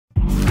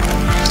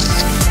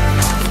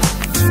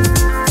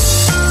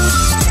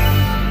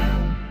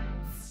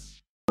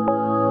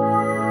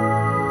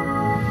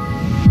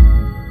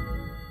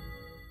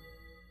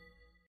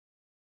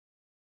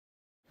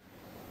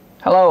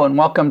Hello and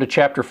welcome to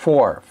Chapter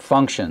 4,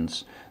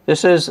 Functions.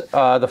 This is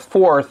the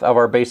fourth of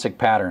our basic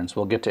patterns.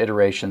 We'll get to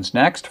iterations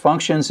next.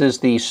 Functions is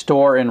the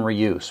store and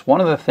reuse. One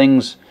of the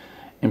things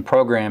in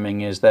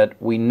programming is that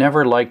we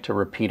never like to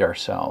repeat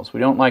ourselves.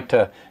 We don't like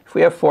to, if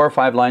we have 4 or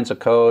 5 lines of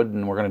code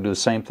and we're going to do the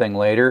same thing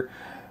later,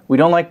 we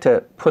don't like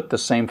to put the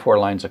same 4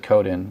 lines of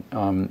code in,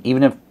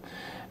 even if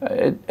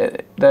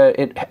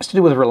it has to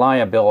do with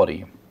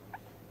reliability.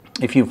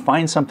 If you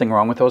find something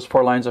wrong with those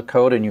 4 lines of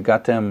code and you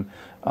got them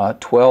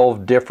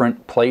 12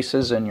 different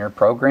places in your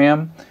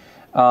program,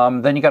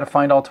 then you got to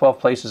find all 12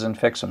 places and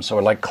fix them. So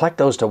we're like, collect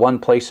those to one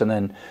place and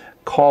then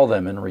call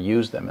them and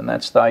reuse them. And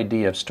that's the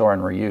idea of store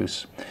and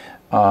reuse.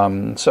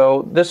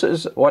 So this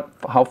is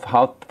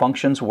how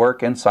functions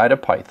work inside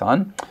of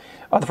Python.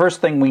 The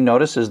first thing we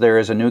notice is there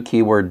is a new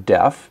keyword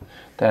def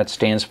that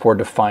stands for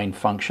define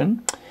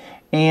function.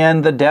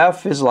 And the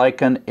def is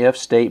like an if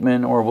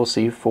statement, or we'll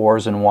see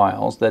fors and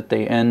whiles, that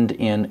they end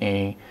in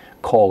a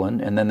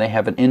colon, and then they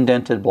have an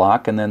indented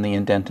block, and then the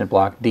indented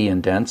block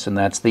de-indents, and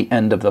that's the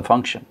end of the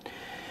function.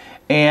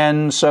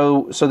 And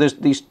so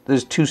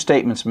there's 2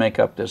 statements make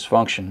up this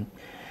function.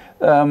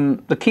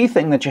 The key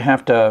thing that you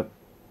have to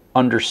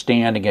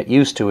understand and get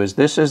used to is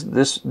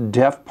this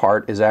def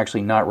part is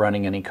actually not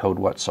running any code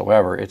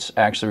whatsoever. It's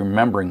actually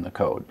remembering the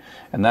code,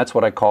 and that's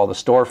what I call the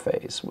store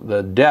phase.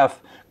 The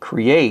def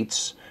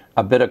creates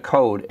a bit of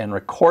code and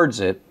records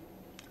it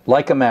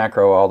like a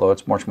macro, although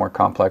it's much more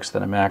complex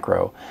than a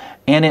macro,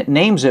 and it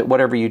names it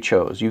whatever you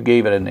chose. You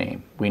gave it a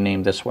name. We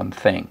named this one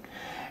thing.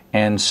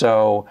 And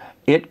so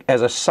it,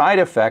 as a side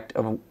effect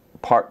of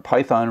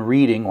Python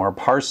reading or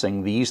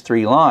parsing these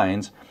 3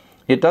 lines,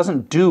 it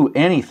doesn't do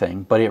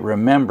anything, but it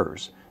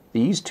remembers.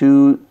 These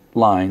 2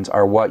 lines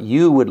are what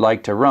you would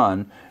like to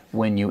run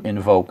when you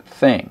invoke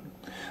thing.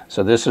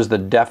 So this is the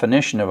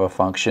definition of a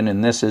function,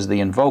 and this is the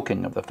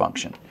invoking of the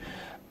function.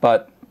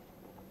 But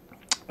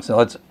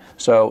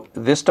so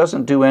this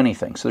doesn't do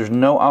anything. So there's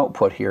no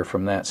output here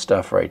from that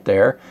stuff right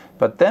there.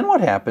 But then what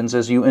happens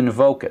is you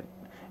invoke it.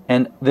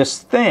 And this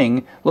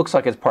thing looks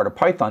like it's part of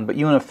Python, but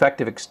you in effect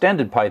have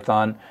extended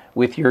Python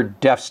with your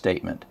def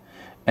statement.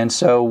 And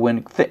so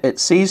when it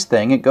sees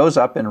thing, it goes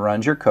up and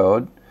runs your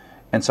code.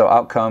 And so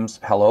out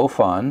comes hello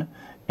fun.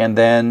 And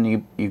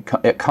then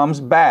it comes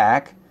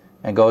back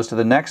and goes to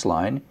the next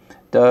line,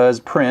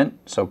 does print,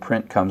 so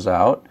print comes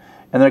out.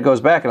 And then it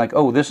goes back and like,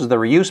 oh, this is the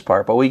reuse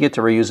part, but we get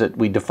to reuse it.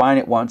 We define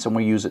it once and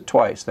we use it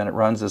twice. Then it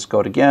runs this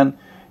code again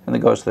and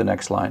then goes to the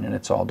next line and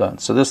it's all done.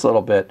 So this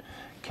little bit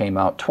came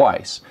out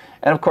twice.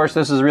 And of course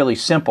this is really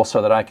simple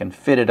so that I can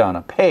fit it on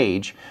a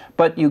page,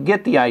 but you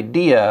get the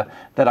idea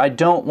that I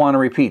don't want to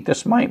repeat.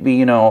 This might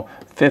be,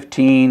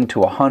 15 to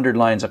 100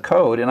 lines of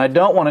code, and I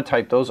don't want to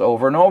type those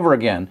over and over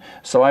again.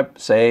 So I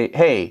say,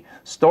 hey,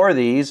 store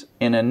these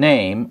in a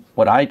name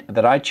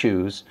that I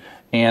choose,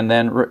 and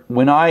then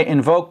when I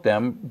invoke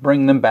them,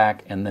 bring them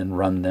back and then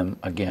run them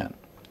again.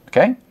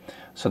 Okay?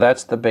 So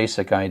that's the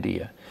basic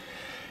idea.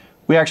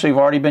 We actually have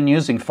already been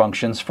using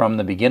functions from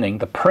the beginning.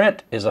 The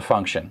print is a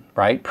function,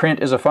 right?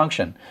 Print is a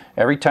function.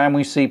 Every time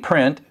we see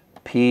print,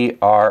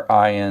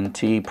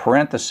 P-R-I-N-T,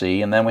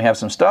 parenthesis, and then we have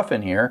some stuff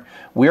in here,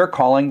 we are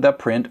calling the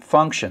print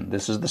function.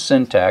 This is the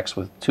syntax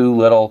with 2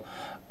 little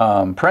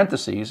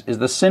parentheses, is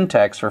the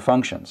syntax for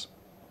functions.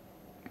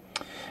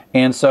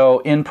 And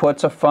so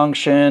input's a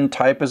function,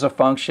 type is a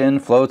function,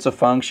 float's a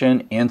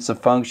function, int's a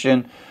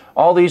function.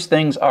 All these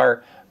things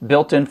are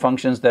built-in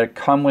functions that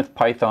come with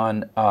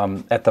Python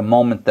at the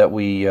moment that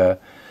we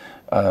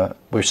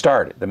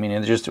started. I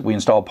mean, we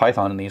installed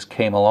Python and these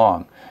came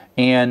along.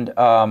 And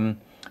then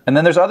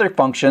there's other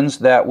functions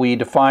that we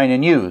define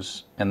and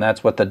use, and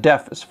that's what the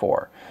def is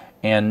for.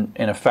 And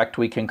in effect,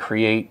 we can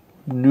create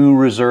new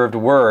reserved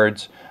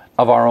words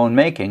of our own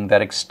making that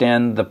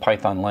extend the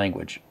Python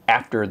language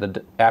after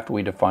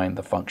we define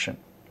the function.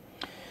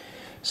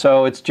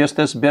 So it's just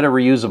this bit of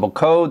reusable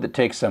code that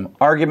takes some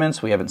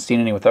arguments. We haven't seen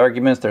any with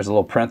arguments. There's a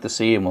little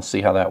parenthesis, and we'll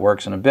see how that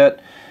works in a bit.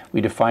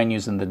 We define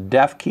using the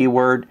def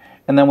keyword,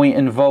 and then we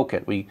invoke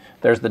it.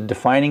 There's the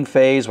defining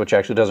phase, which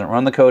actually doesn't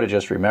run the code, it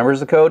just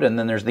remembers the code, and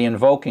then there's the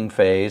invoking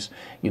phase.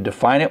 You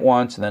define it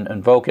once and then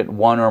invoke it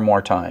 1 or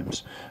more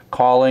times.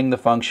 Calling the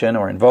function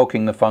or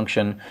invoking the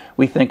function,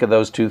 we think of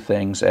those 2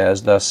 things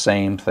as the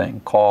same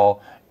thing.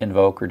 Call,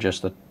 invoke, or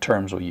just the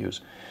terms we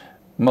use.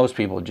 Most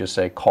people just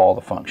say call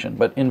the function,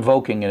 but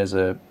invoking it is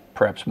a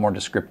perhaps more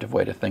descriptive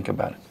way to think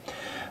about it.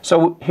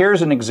 So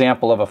here's an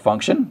example of a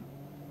function.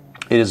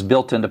 It is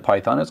built into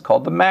Python. It's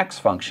called the max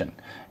function.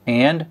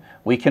 And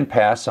we can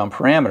pass some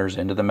parameters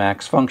into the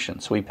max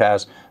function. So we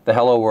pass the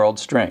hello world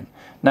string.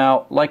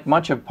 Now, like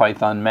much of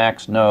Python,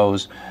 max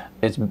knows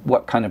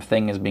what kind of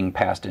thing is being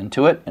passed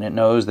into it, and it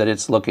knows that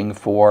it's looking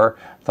for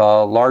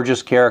the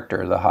largest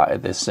character, the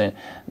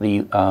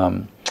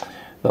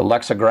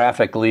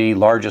lexicographically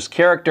largest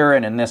character,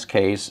 and in this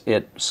case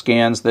it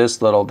scans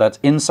this little, that's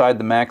inside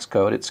the max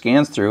code, it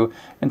scans through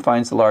and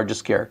finds the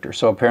largest character.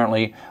 So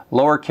apparently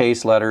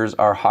lowercase letters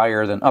are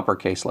higher than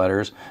uppercase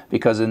letters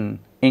because in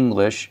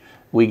English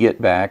we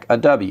get back a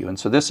W, and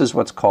so this is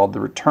what's called the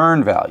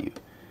return value.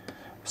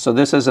 So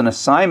this is an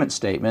assignment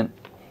statement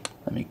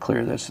Let me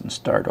clear this and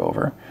start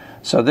over.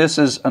 So this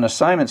is an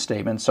assignment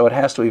statement, so it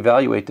has to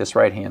evaluate this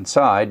right-hand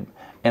side,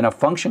 and a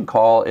function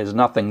call is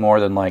nothing more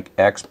than like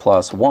x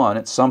plus 1.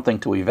 It's something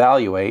to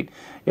evaluate.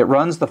 It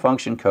runs the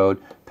function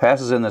code,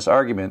 passes in this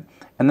argument,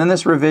 and then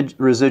this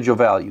residual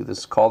value, this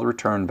is called the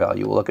return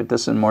value, we'll look at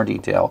this in more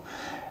detail,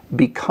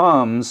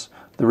 becomes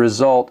the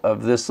result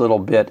of this little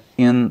bit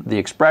in the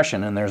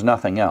expression, and there's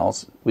nothing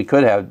else. We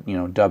could have, you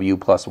know, w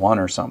plus 1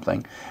 or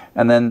something,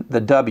 and then the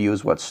w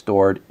is what's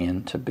stored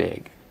into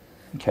big.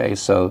 Okay,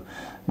 so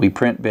we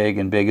print big,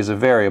 and big is a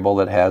variable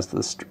that has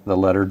the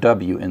letter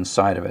w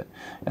inside of it.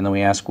 And then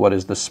we ask what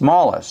is the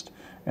smallest,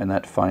 and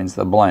that finds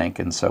the blank,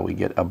 and so we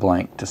get a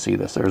blank to see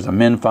this. There's a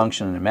min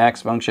function and a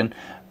max function.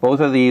 Both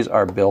of these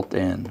are built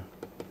in.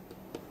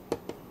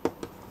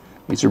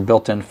 These are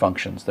built-in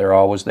functions. They're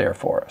always there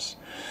for us.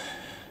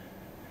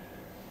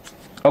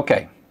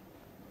 Okay,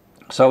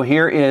 so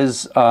here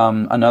is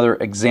another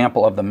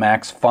example of the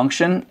max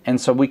function,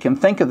 and so we can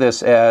think of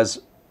this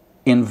as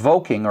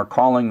invoking or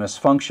calling this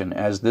function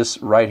as this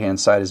right-hand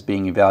side is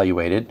being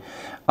evaluated.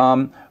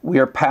 We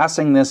are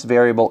passing this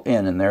variable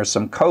in, and there's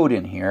some code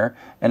in here,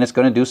 and it's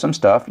going to do some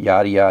stuff,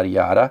 yada, yada,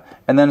 yada,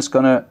 and then it's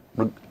going to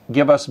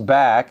give us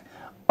back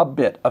a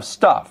bit of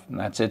stuff, and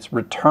that's its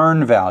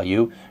return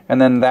value,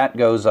 and then that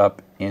goes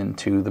up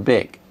into the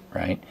big,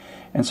 right?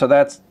 And so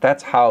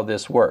that's how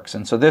this works.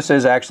 And so this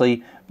is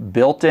actually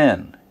built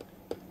in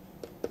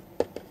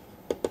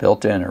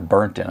or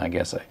burnt in, I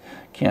guess I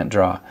can't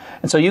draw.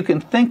 And so you can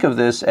think of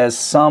this as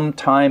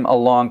sometime a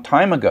long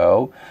time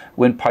ago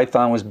when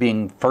Python was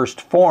being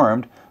first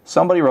formed,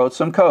 somebody wrote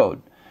some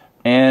code.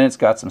 And it's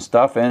got some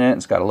stuff in it.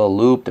 It's got a little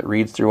loop that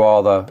reads through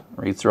all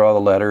the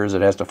letters.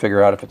 It has to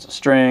figure out if it's a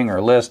string or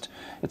a list,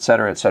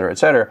 etc., etc.,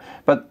 etc.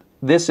 But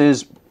this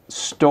is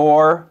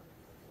store,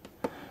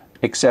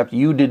 except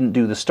you didn't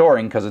do the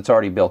storing because it's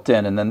already built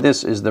in. And then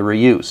this is the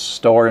reuse,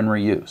 store and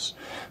reuse.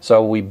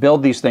 So we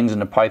build these things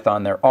into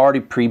Python. They're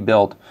already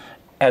pre-built,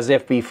 as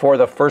if before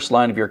the first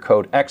line of your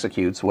code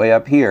executes, way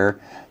up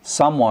here,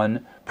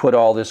 someone put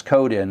all this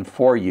code in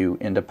for you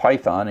into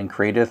Python and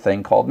created a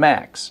thing called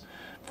max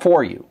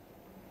for you.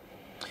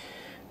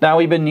 Now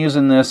we've been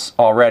using this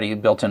already,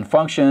 built-in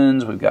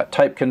functions, we've got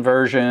type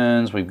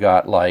conversions, we've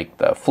got like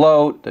the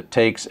float that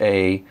takes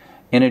a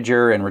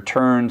integer and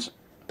returns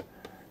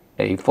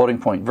a floating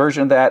point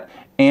version of that.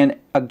 And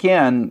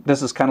again,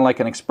 this is kind of like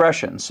an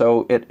expression.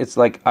 So it's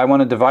like I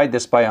want to divide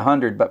this by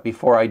 100, but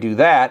before I do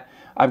that,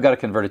 I've got to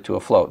convert it to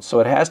a float. So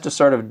it has to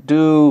sort of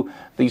do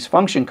these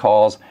function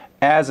calls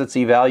as it's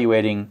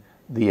evaluating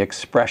the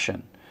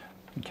expression.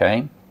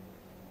 Okay?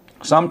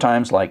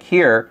 Sometimes, like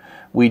here,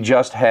 we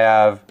just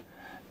have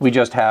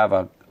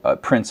a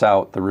prints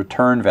out the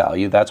return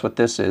value. That's what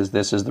this is.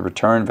 This is the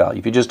return value.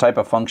 If you just type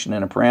a function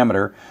in a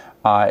parameter,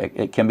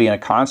 it can be in a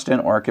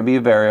constant or it can be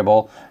a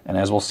variable. And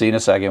as we'll see in a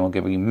second, we'll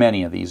give you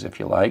many of these if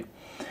you like.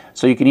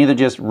 So you can either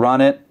just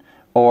run it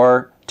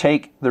or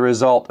take the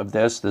result of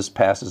this. This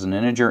passes an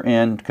integer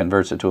in,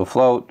 converts it to a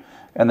float,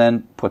 and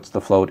then puts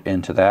the float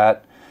into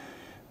that.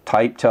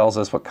 Type tells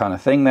us what kind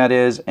of thing that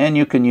is, and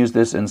you can use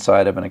this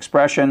inside of an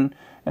expression.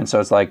 And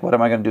so it's like, what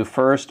am I going to do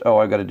first? Oh,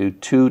 I've got to do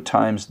 2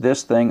 times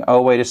this thing.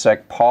 Oh, wait a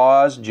sec.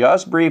 Pause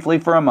just briefly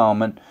for a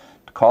moment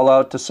to call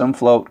out to some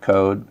float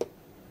code,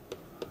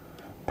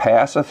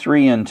 pass a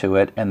 3 into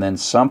it, and then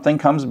something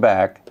comes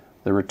back,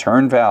 the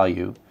return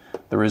value,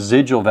 the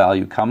residual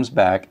value comes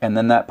back, and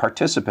then that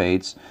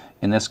participates.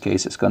 In this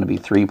case, it's going to be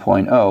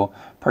 3.0,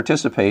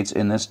 participates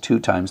in this 2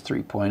 times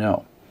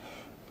 3.0.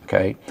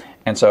 Okay?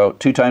 And so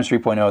 2 times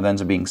 3.0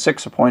 ends up being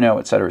 6.0,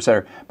 etc.,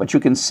 etc. But you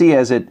can see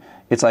as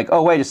it's like,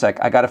 oh, wait a sec,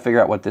 I got to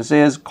figure out what this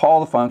is, call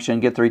the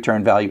function, get the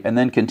return value, and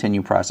then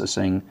continue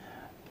processing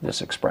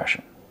this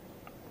expression.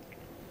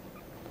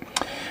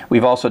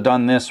 We've also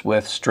done this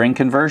with string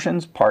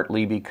conversions,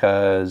 partly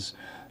because,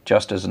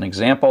 just as an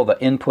example,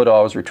 the input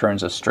always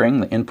returns a string.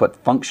 The input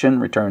function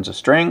returns a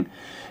string.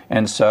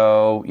 And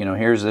so, you know,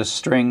 here's this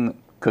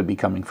string, could be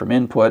coming from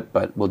input,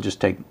 but we'll just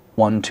take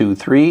 1, 2,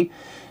 3.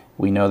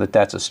 We know that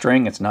that's a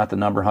string. It's not the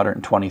number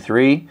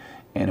 123.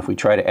 And if we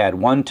try to add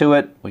 1 to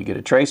it, we get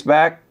a trace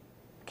back.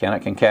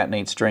 Cannot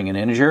concatenate string and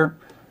integer.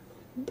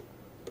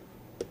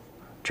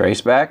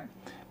 Trace back.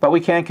 But we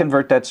can't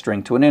convert that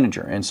string to an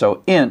integer. And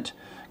so int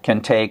can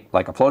take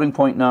like a floating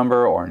point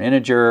number or an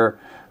integer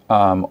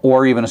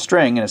or even a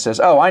string, and it says,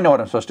 oh, I know what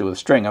I'm supposed to do with a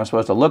string. I'm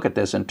supposed to look at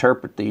this,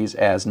 interpret these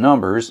as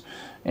numbers,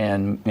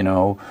 and, you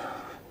know,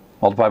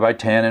 multiply by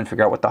 10 and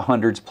figure out what the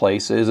hundreds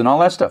place is and all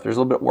that stuff. There's a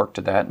little bit of work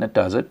to that, and it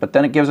does it. But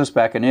then it gives us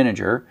back an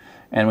integer,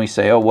 and we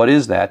say, oh, what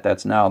is that?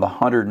 That's now the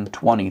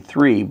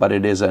 123, but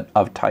it is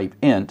of type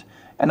int.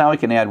 And now we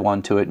can add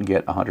 1 to it and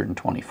get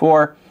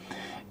 124.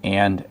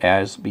 And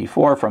as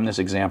before from this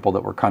example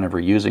that we're kind of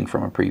reusing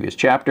from a previous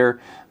chapter,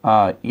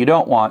 you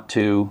don't want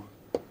to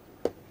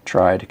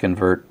try to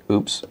convert,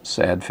 oops,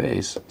 sad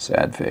face,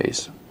 sad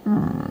face,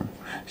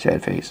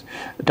 sad face.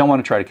 Don't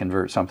want to try to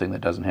convert something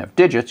that doesn't have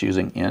digits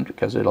using int,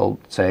 because it'll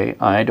say,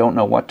 I don't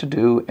know what to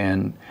do,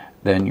 and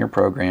then your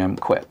program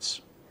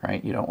quits,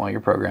 right? You don't want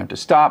your program to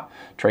stop.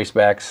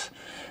 Tracebacks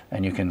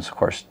And you can, of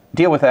course,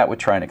 deal with that with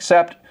try and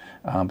accept,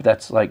 but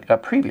that's like a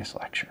previous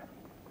lecture.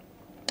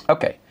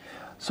 Okay,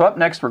 so up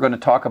next we're going to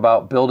talk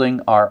about building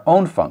our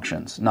own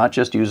functions, not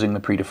just using the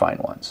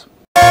predefined ones.